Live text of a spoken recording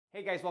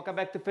Hey guys, welcome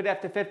back to Fit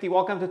After 50.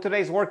 Welcome to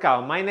today's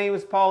workout. My name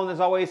is Paul and as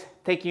always,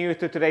 taking you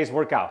through today's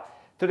workout.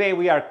 Today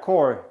we are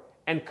core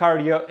and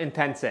cardio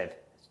intensive.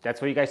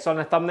 That's what you guys saw in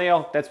the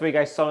thumbnail. That's what you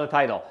guys saw in the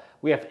title.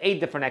 We have 8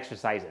 different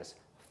exercises.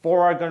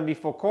 4 are going to be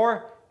for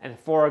core and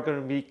 4 are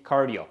going to be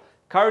cardio.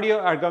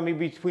 Cardio are going to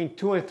be between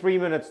 2 and 3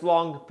 minutes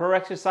long per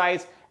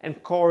exercise,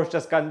 and core is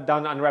just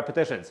done on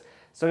repetitions.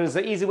 So there's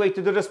an easy way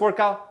to do this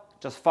workout.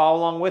 Just follow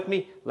along with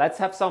me. Let's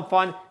have some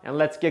fun and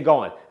let's get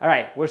going. All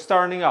right, we're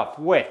starting off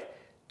with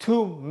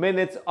 2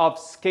 minutes of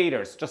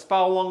skaters. Just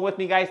follow along with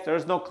me, guys.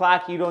 There's no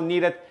clock. You don't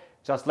need it.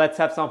 Just let's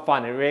have some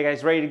fun. Are you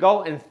guys ready to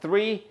go? In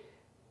 3,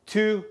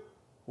 2,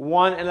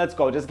 1, and let's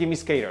go. Just give me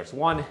skaters.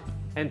 1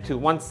 and 2.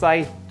 One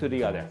side to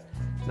the other.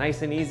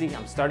 Nice and easy.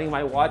 I'm starting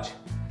my watch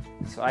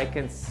so I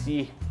can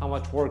see how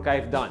much work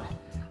I've done.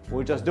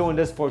 We're just doing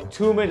this for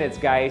 2 minutes,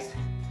 guys.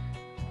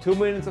 2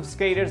 minutes of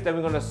skaters. Then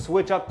we're going to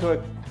switch up to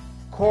a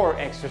core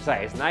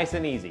exercise. Nice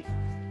and easy.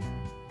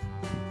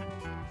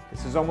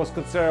 This is almost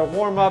considered a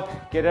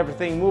warm-up. Get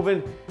everything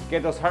moving,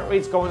 get those heart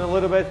rates going a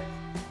little bit,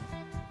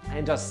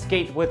 and just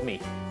skate with me.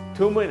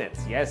 2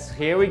 minutes, yes,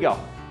 here we go.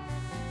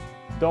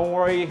 Don't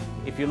worry,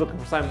 if you're looking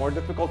for something more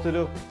difficult to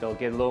do, they'll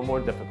get a little more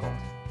difficult.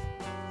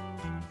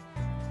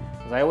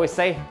 As I always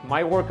say,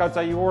 my workouts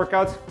are your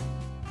workouts.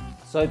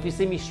 So if you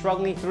see me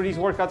struggling through these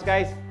workouts,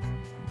 guys,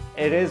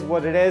 it is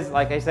what it is.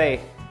 Like I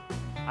say,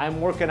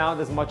 I'm working out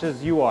as much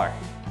as you are.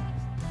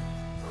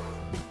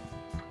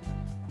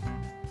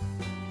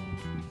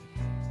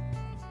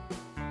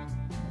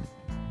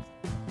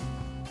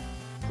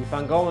 Keep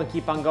on going,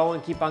 keep on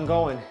going, keep on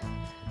going.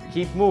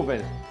 Keep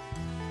moving.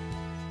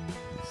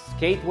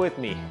 Skate with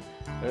me.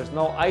 There's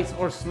no ice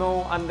or snow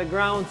on the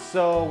ground,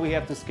 so we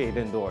have to skate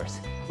indoors.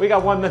 We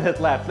got 1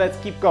 minute left. Let's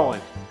keep going.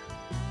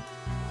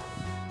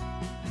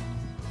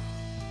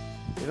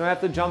 You don't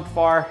have to jump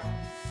far.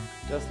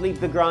 Just leave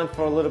the ground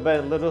for a little bit,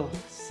 a little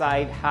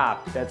side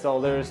hop. That's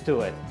all there is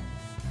to it.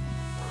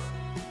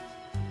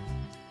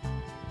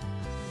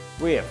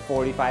 We have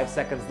 45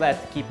 seconds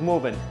left. Keep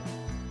moving.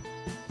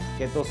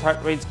 Get those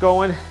heart rates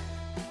going.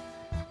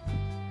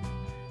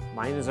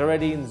 Mine is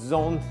already in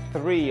zone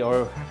 3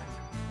 or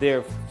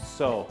there,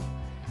 so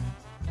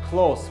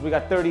close. We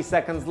got 30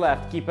 seconds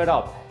left. Keep it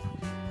up.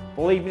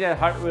 Believe me, that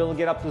heart rate will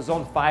get up to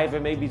zone 5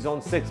 and maybe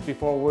zone 6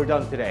 before we're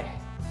done today.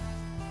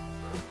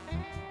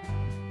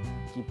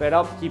 Keep it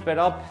up, keep it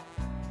up.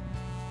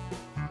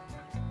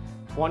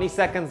 20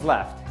 seconds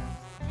left.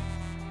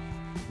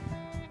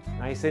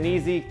 Nice and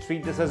easy.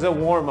 Treat this as a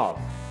warm-up.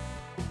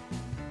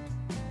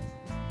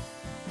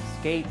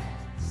 Skate,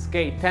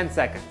 skate, 10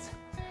 seconds.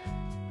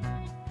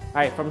 All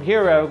right, from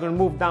here, we're gonna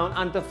move down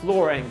onto the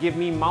floor and give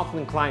me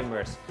mountain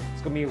climbers.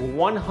 It's gonna be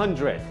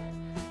 100,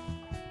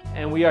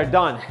 and we are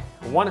done.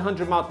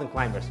 100 mountain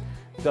climbers.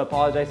 So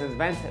apologize in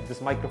advance if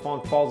this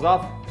microphone falls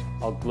off.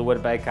 I'll glue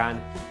it back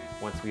on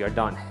once we are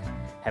done.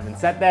 Having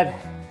said that,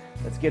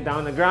 let's get down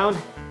on the ground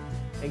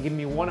and give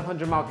me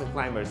 100 mountain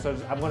climbers. So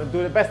I'm gonna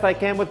do the best I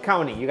can with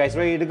counting. You guys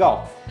ready to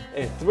go?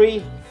 In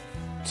 3,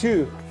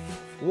 2,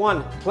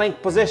 1, plank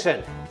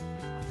position.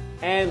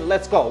 And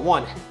let's go.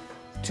 1,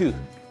 2,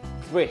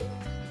 3,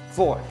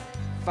 4,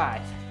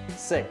 5,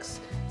 6,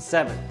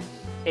 7,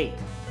 8,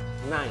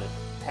 9,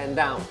 10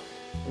 down.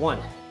 1,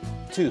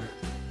 2,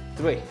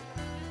 3,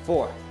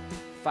 4,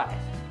 5,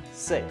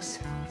 6,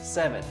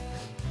 7,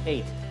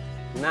 8,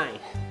 9,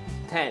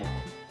 10.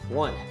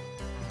 1,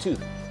 2,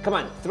 come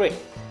on. 3,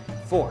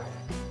 4,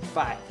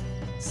 5,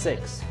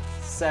 6,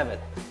 7,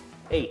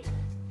 8,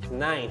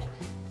 9,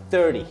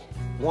 30.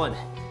 1,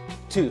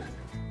 2,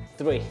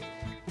 3,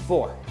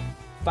 4,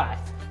 5,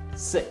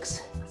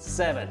 6,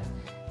 7,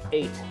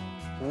 8,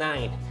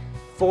 9,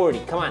 40.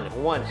 Come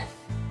on. 1,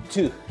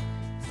 2,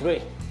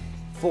 3,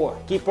 4.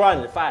 Keep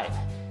running. 5,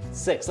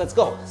 6. Let's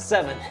go.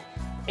 7,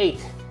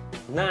 8,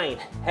 9.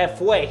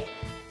 Halfway.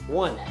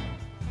 1,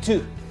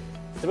 2,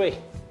 3,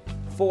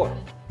 4,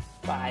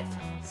 5,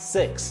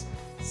 6,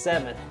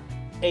 7,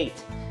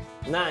 8,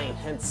 9,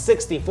 and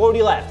 60.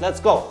 40 left. Let's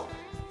go.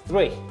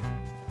 3,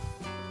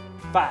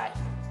 5,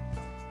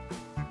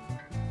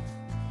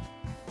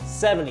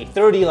 70,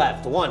 30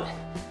 left. 1,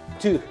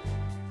 2,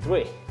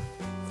 3,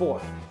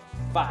 4,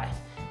 5,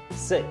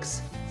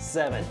 6,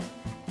 7,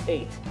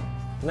 8,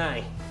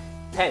 9,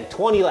 10,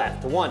 20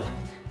 left. 1,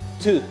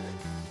 2,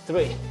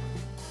 3,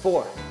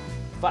 4,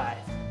 5,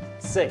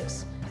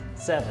 6,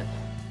 7,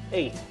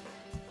 8,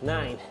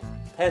 9,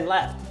 10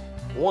 left.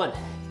 1,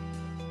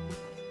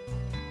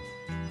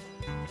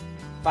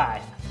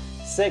 5,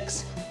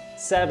 6,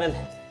 7,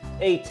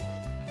 8,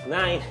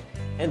 9,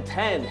 and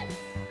 10.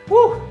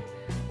 Woo!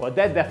 Well,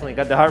 that definitely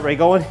got the heart rate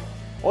going.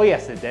 Oh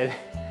yes, it did.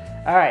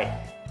 All right.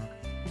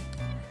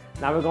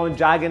 Now we're going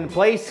jog in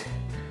place,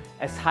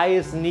 as high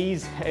as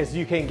knees as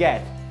you can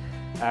get.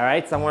 All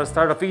right, so I'm gonna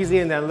start off easy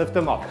and then lift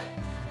them up.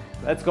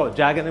 Let's go,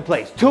 jogging in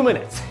place. 2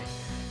 minutes.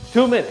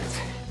 2 minutes.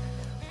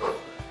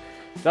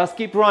 Just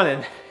keep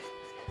running.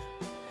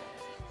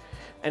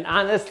 An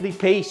honestly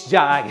paced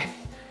jog.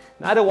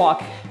 Not a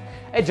walk,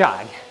 a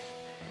jog.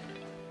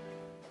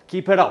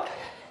 Keep it up.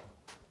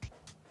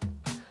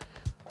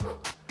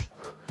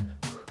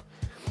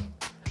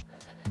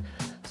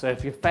 So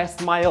if your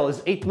fast mile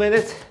is 8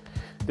 minutes,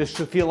 this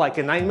should feel like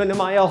a 9-minute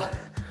mile.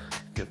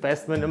 If your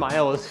fast minute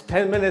mile is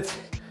 10 minutes,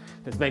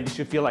 this maybe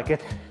should feel like a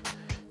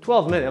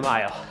 12-minute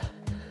mile.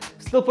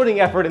 Still putting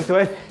effort into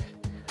it.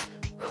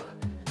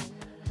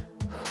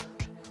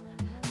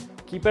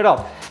 Keep it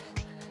up.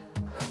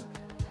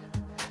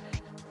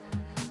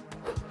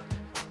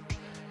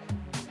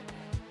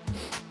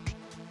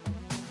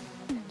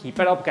 Keep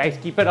it up, guys,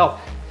 keep it up.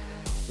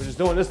 We're just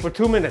doing this for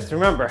 2 minutes,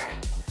 remember.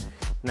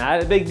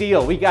 Not a big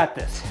deal, we got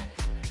this.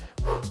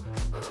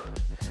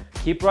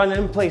 Keep running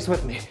in place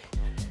with me.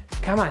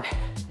 Come on.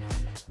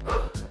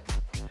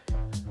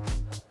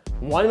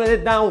 1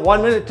 minute down,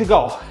 1 minute to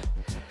go.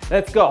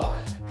 Let's go.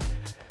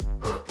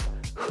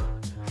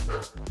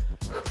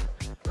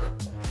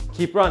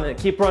 Keep running,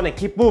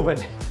 keep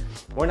moving.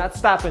 We're not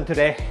stopping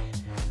today.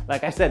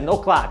 Like I said, no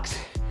clocks.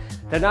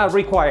 They're not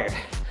required.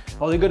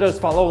 All you gotta do is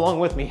follow along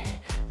with me.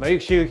 Make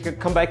sure you can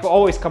come back,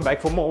 always come back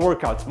for more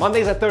workouts.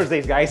 Mondays and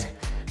Thursdays, guys.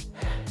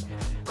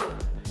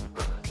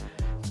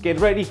 Get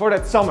ready for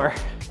that summer.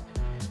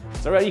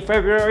 It's already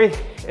February,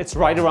 it's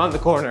right around the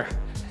corner.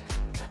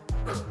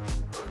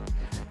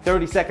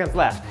 30 seconds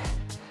left.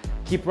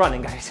 Keep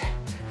running, guys.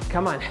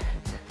 Come on,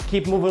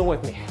 keep moving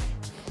with me.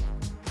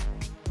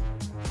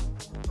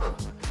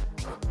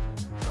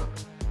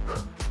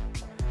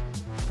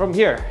 From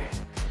here,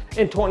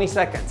 in 20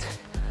 seconds,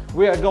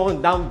 we are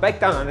going back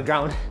down on the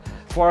ground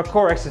for our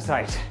core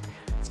exercise.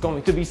 It's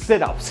going to be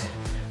sit-ups.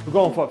 We're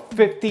going for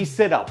 50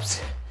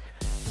 sit-ups.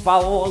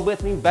 Follow along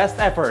with me, best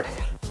effort.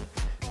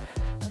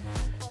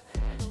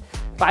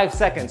 5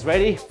 seconds,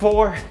 ready?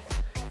 4,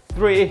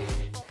 3,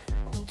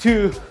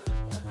 2,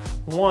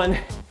 1,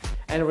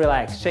 and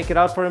relax. Shake it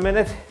out for a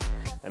minute.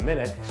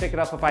 Shake it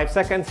out for 5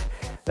 seconds.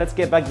 Let's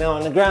get back down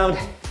on the ground.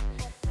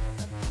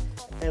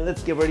 And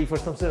let's get ready for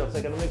some sit-ups.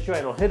 I gotta make sure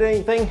I don't hit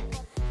anything.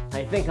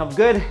 I think I'm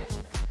good.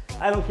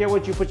 I don't care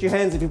what you put your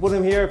hands, if you put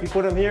them here, if you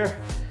put them here,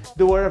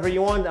 do whatever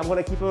you want. I'm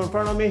gonna keep them in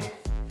front of me.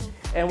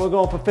 And we're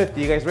going for 50.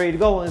 You guys ready to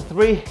go? In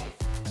 3,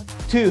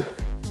 2,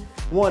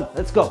 1,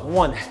 let's go.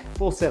 1,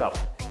 full sit-up.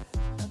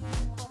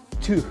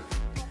 2,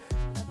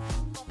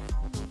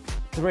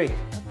 3,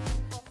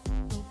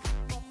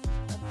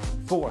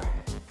 4,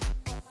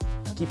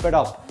 keep it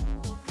up.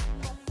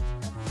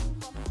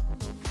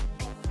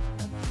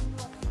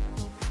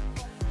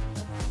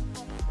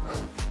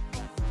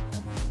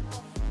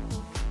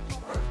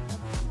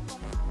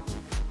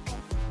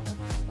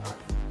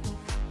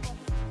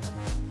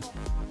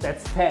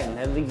 10,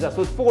 that leaves us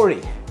with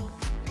 40.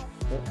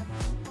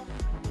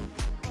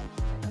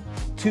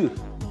 2,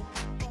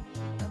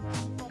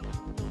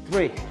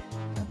 3,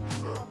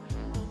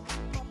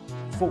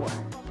 4,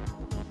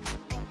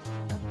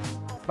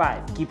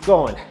 5, keep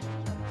going.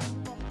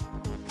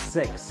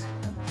 6,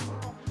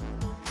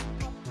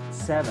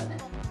 7,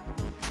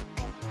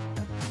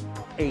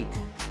 8,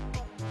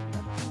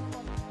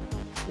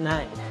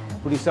 9.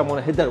 Pretty soon I want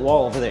to hit that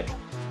wall over there.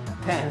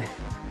 10,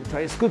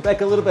 try to scoot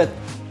back a little bit.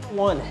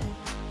 1,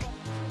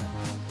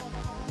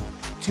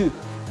 2,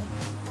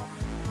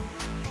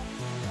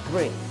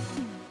 3,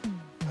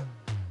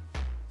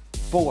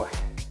 4.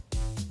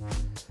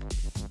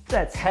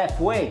 That's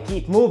halfway.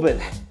 Keep moving.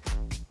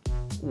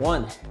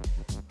 1,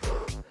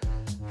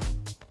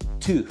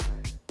 2,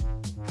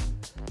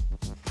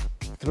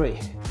 3,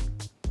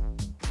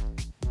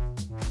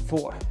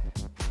 4,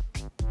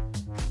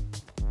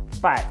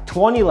 5.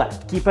 20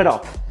 left. Keep it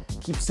up.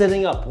 Keep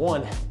sitting up.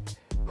 1,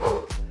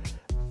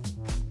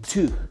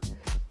 2,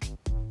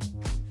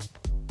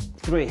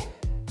 3,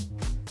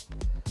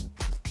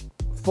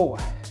 4,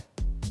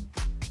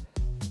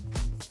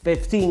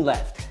 15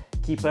 left.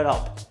 Keep it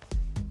up.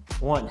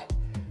 1,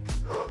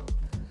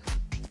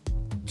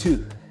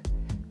 2,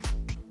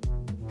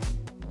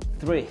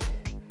 3,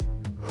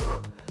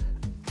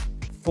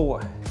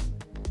 4,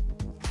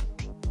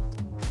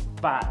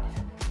 5,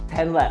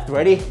 10 left.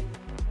 Ready?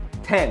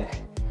 10.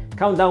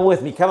 Count down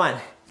with me. Come on.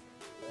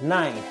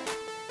 9,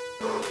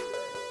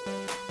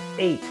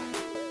 8,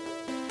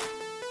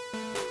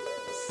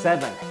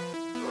 7,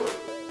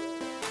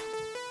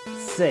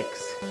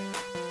 6,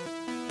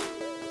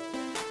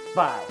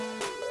 5,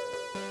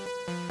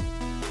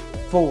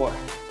 4,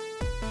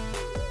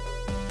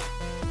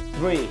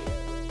 3,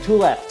 2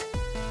 left.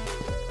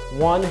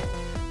 1,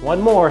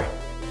 1 more,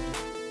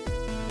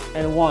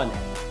 and 1,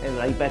 and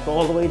lay back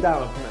all the way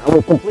down. Now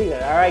we're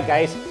completed. All right,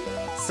 guys,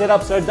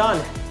 sit-ups are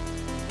done.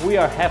 We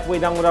are halfway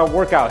done with our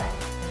workout.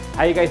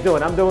 How you guys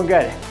doing? I'm doing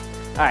good.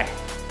 All right,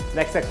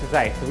 next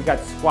exercise. So we got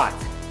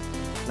squats.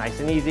 Nice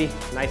and easy,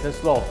 nice and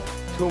slow.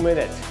 2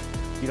 minutes.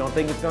 You don't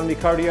think it's gonna be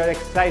cardio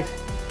exercise?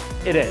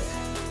 It is.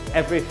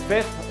 Every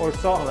 5th or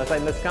so, unless I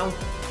miscount,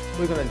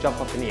 we're gonna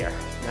jump up in the air.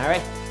 All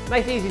right,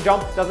 nice easy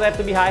jump. Doesn't have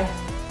to be high.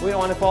 We don't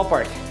want to fall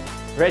apart.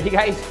 Ready,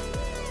 guys?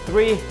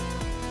 3,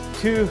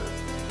 2,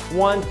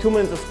 1. 2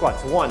 minutes of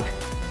squats. 1,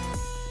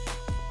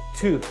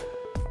 2,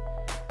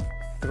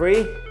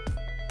 3,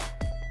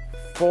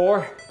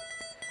 4.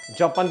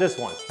 Jump on this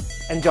one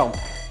and jump.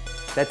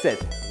 That's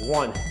it.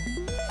 1,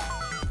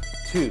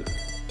 2,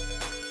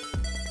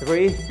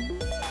 3,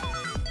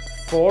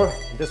 4.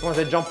 This one's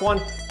a jump 1,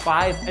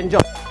 5, and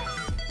jump.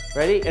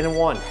 Ready? And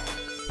 1,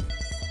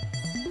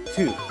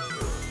 2,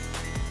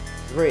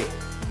 3,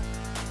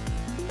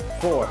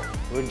 4.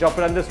 We're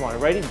jumping on this one.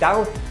 Ready?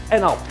 Down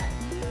and up.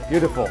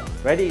 Beautiful.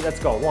 Ready?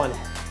 Let's go. 1,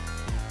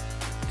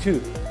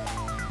 2,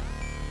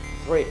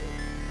 3,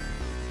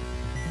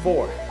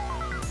 4.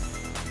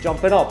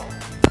 Jumping up.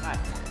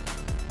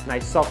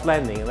 Nice soft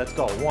landing. Let's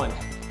go. 1,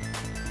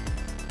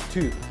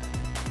 2,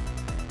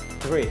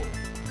 3,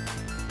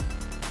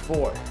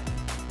 4.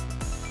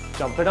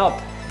 Jumping up.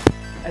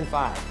 And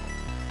 5.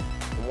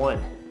 1,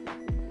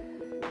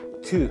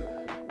 2,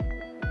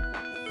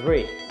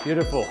 3.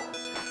 Beautiful.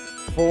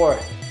 4.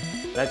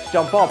 Let's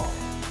jump up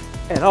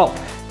and up.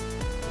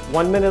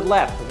 1 minute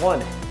left.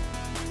 1,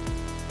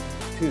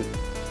 2,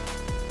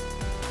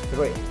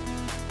 3,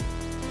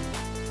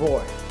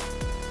 4.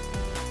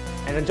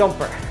 And a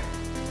jumper.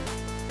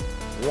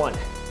 1,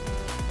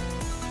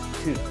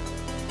 2,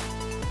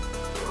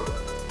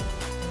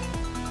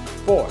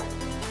 4.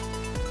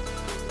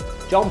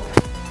 Jump.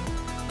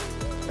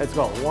 Let's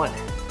go. 1,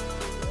 2.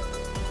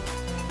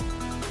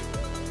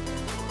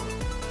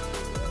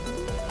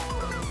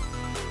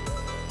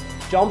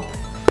 Jump.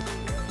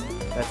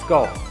 Let's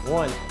go.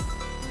 1,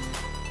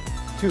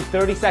 2.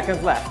 30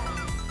 seconds left.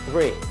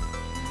 3,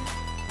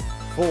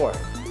 4,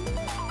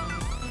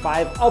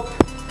 5. Up.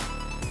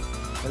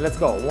 And let's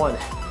go. 1,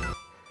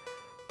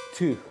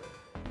 2,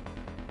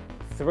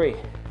 3,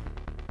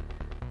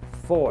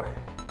 4.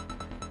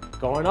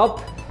 Going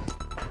up.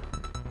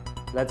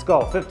 Let's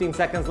go. 15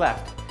 seconds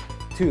left.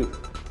 2,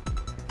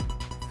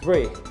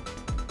 3,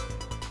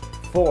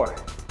 4.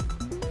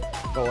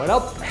 Going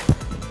up.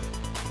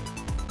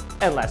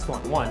 And last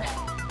one. 1,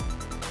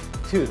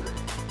 2,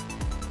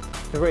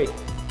 3,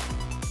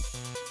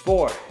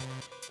 4.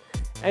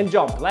 And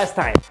jump. Last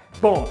time.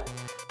 Boom.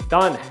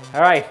 Done.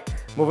 All right.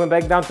 Moving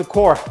back down to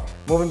core.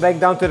 Moving back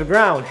down to the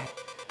ground.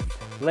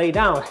 Lay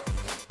down.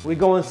 We're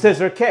going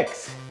scissor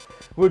kicks.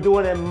 We're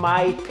doing it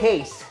my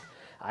pace.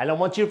 I don't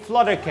want you to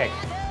flutter kick.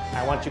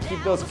 I want you to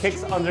keep those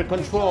kicks under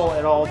control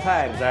at all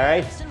times, all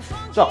right?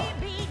 So,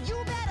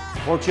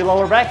 work your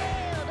lower back.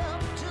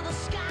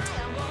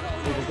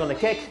 We're just gonna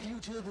kick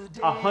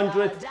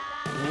 100,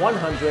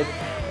 100,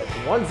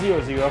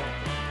 100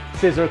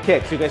 scissor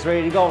kicks. You guys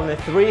ready to go? In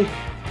 3,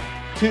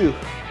 2,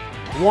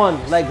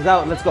 1. Legs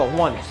out. Let's go.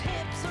 1,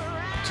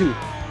 2,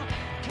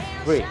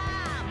 3,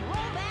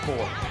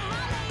 4,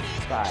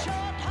 5.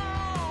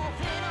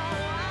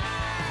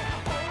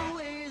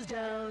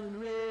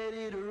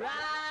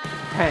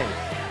 10.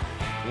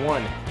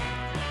 1.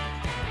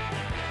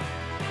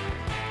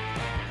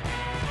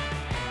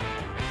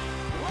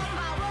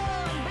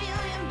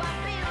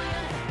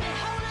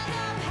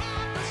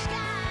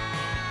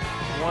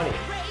 20.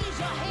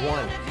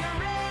 1,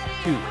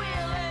 2,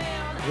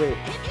 3,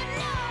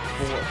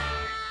 4,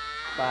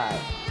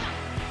 5,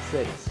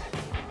 6,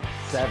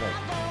 7,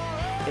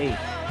 8,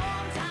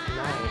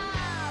 9,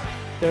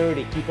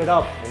 30. Keep it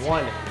up.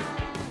 1,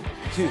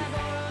 2,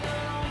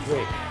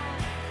 3,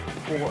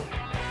 4,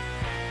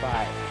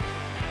 5,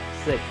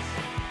 6,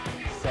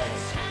 7,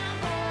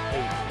 8,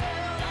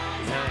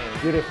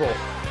 9. Beautiful.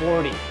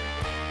 40.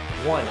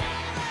 1,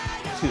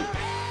 2.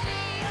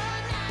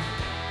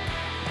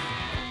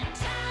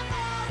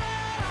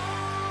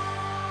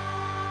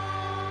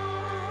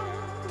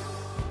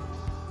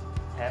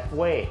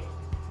 Halfway.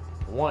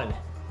 1,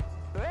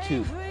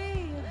 2,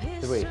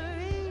 3,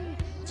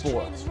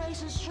 4,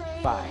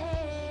 5,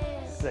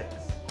 6,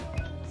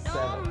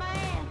 7,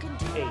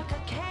 8,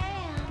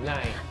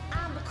 9,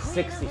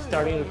 60.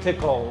 Starting to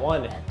tickle.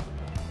 1,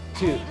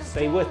 2.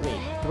 Stay with me.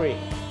 3,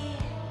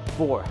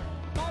 4,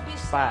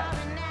 5,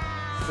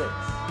 6,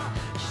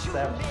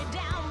 7,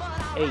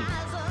 8,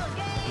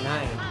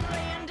 9,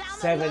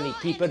 70.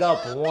 Keep it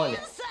up. 1, 2,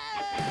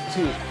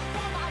 3,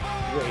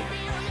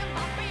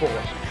 4,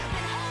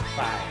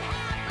 5,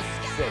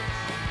 6,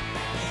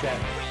 7,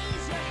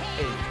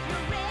 8,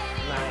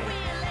 9,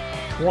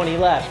 20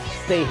 left.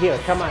 Stay here.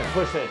 Come on,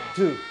 push it.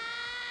 2,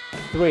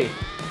 3,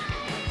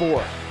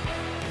 4,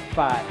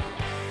 5,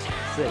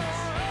 6,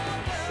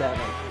 7,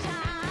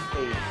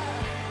 8,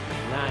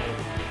 9,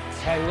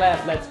 10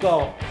 left. Let's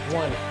go.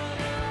 1,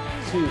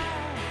 2,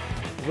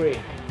 3,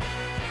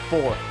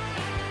 4,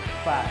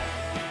 5,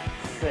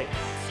 6,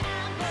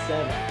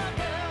 7,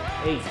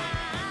 8,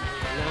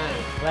 9.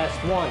 Last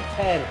one.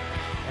 10.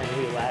 And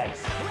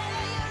relax.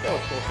 Go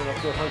close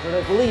enough to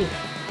 100, I believe.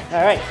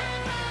 All right.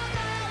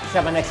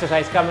 7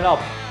 exercise coming up.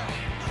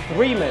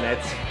 3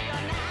 minutes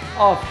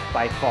of,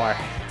 by far,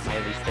 my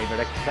least favorite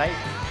exercise.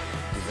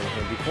 You've been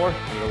here before.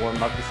 You know what I'm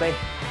about to say.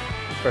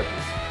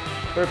 Burpees.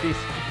 Burpees,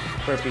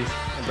 burpees,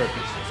 and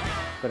burpees.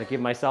 I'm gonna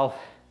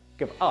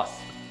give us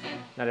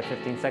another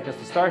 15 seconds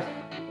to start.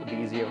 It'll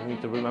be easier for me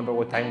to remember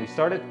what time we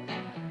started.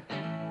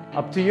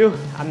 Up to you.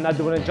 I'm not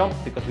doing a jump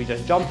because we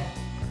just jumped.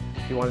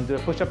 If you want to do a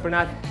push-up or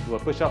not, do a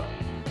push-up.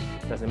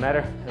 Doesn't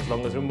matter as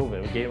long as we're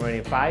moving. We're getting ready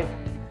in 5,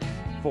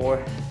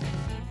 4,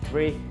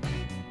 3,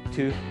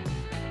 2,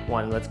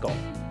 1. Let's go.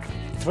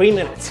 3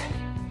 minutes.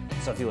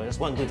 So if you just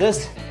want to do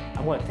this,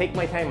 I'm going to take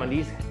my time on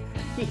these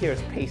Key here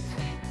is pace.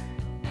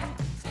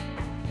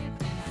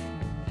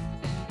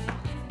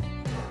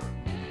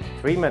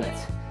 Three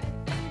minutes.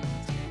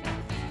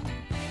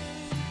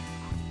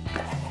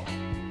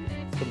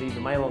 This will be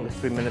my longest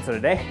 3 minutes of the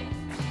day.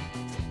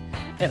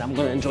 And I'm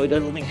gonna enjoy the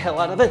living hell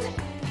out of it.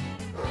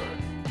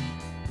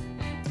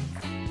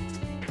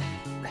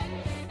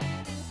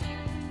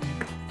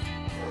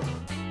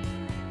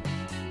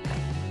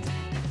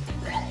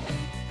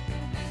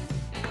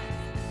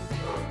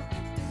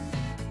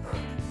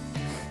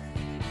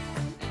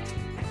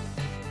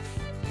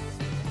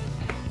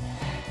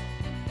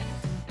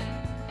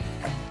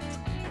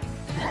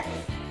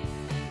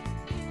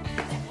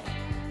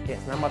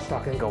 Yes, not much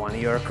talking go on,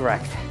 you're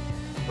correct.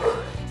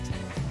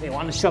 They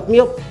want to shut me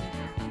up.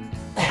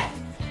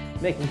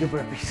 Making good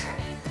burpees.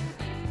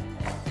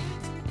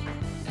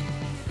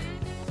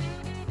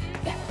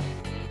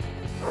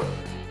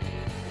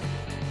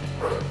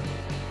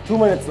 Two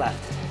minutes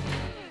left.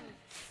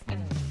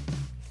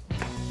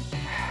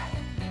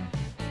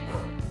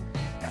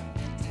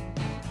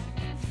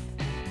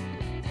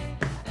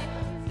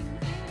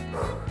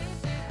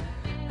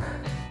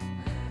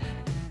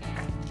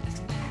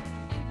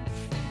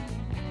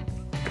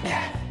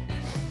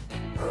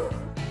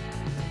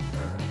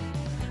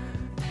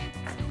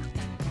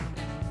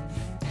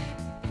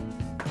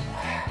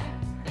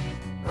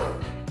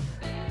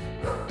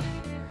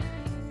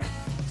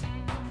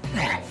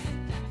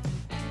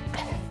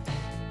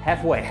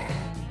 Halfway.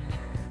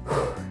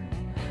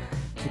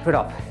 Keep it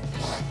up.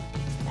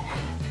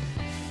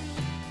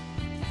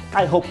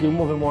 I hope you're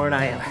moving more than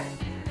I am.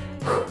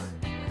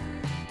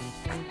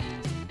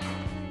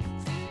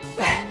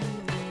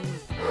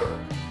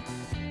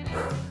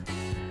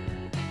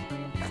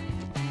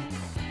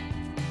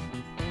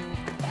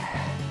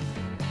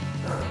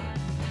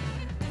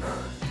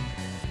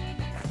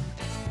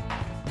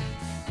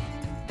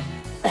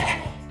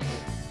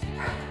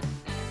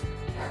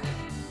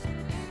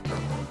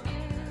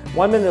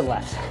 One minute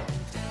left.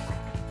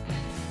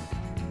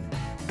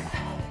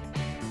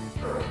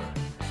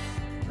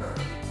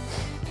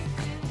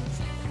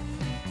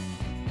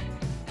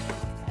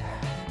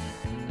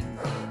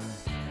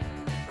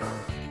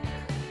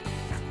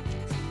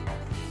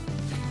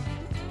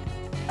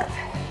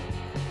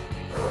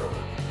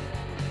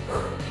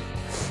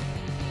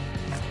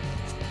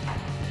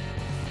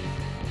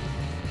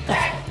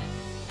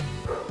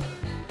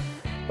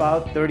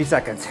 About 30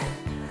 seconds.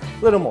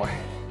 A little more.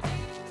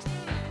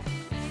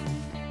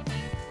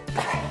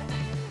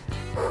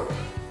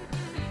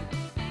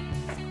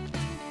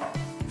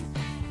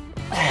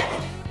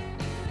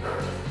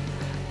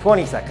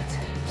 $20 seconds.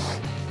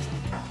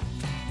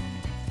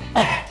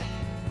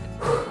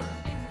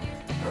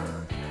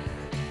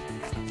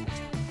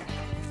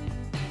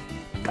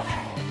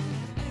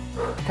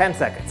 $10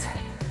 seconds.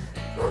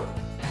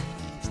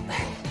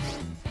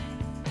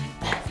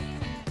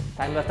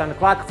 Time left on the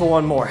clock for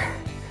one more.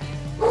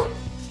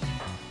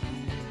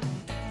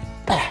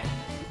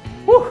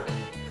 Woo.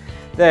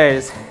 There it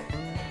is.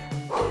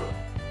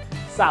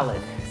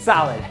 Solid,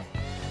 solid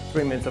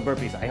 3 minutes of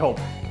burpees, I hope.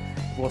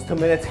 If it was 2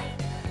 minutes,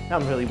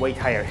 I'm really way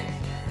tired.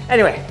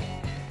 Anyway,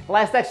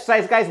 last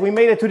exercise, guys, we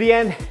made it to the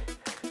end.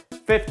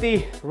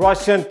 50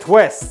 Russian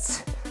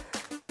twists.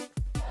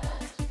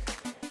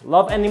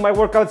 Love ending my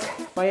workouts,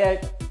 my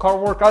car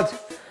workouts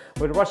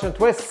with Russian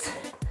twists.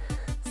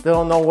 Still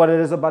don't know what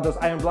it is about those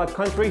iron blood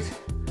countries,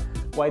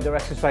 why their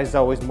exercise is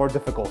always more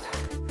difficult.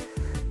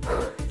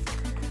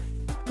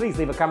 Please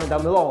leave a comment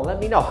down below and let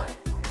me know.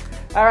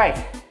 All right,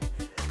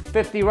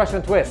 50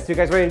 Russian twists. You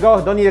guys ready to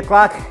go? Don't need a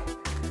clock.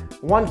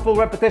 One full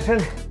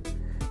repetition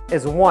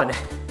is one.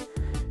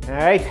 All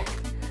right,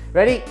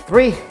 ready?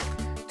 3,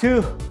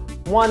 2,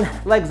 1.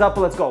 Legs up,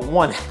 let's go.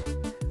 1,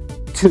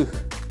 2,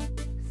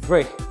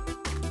 3,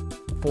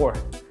 4,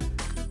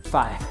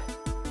 5,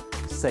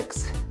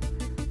 6,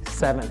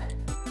 7,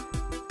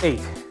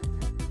 8,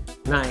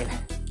 9,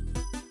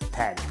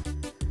 10.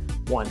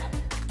 1.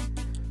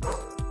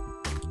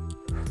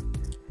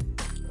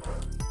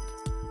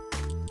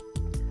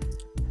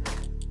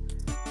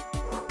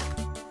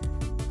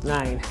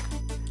 9,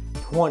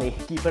 20.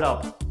 Keep it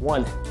up.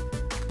 1,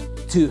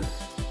 2,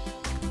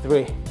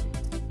 3,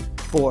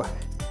 4.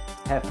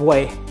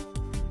 Halfway.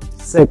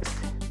 6,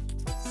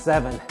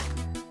 7,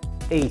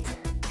 8,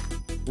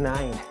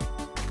 9,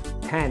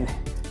 10.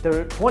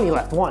 There are 20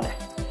 left. 1,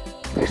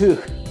 2,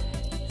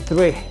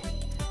 3,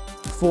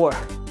 4,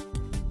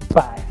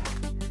 5,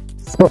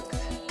 6,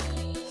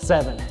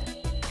 7,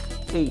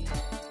 8,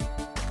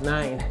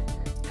 9,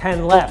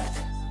 10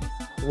 left.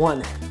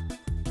 1,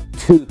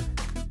 2,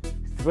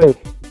 3,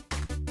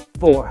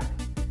 4,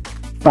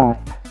 5,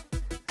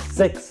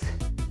 6,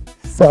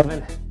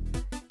 7,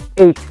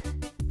 8,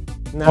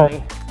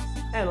 9,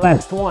 and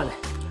last one.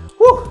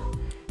 Woo!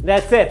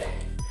 That's it.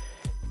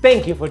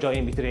 Thank you for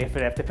joining me today for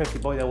After 50.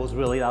 Boy, that was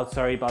really loud.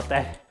 Sorry about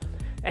that.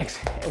 Thanks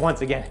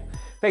once again.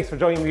 Thanks for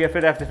joining me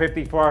at After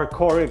 50 for our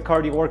core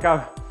cardio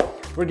workout.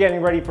 We're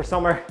getting ready for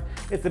summer.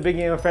 It's the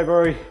beginning of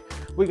February.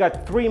 We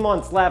got 3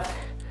 months left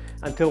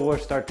until we'll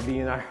start to be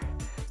in our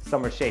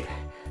summer shape.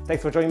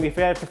 Thanks for joining me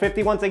for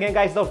 50. Once again,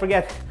 guys, don't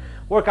forget,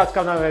 workouts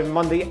come out every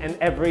Monday and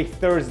every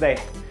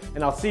Thursday.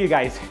 And I'll see you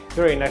guys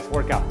during next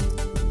workout.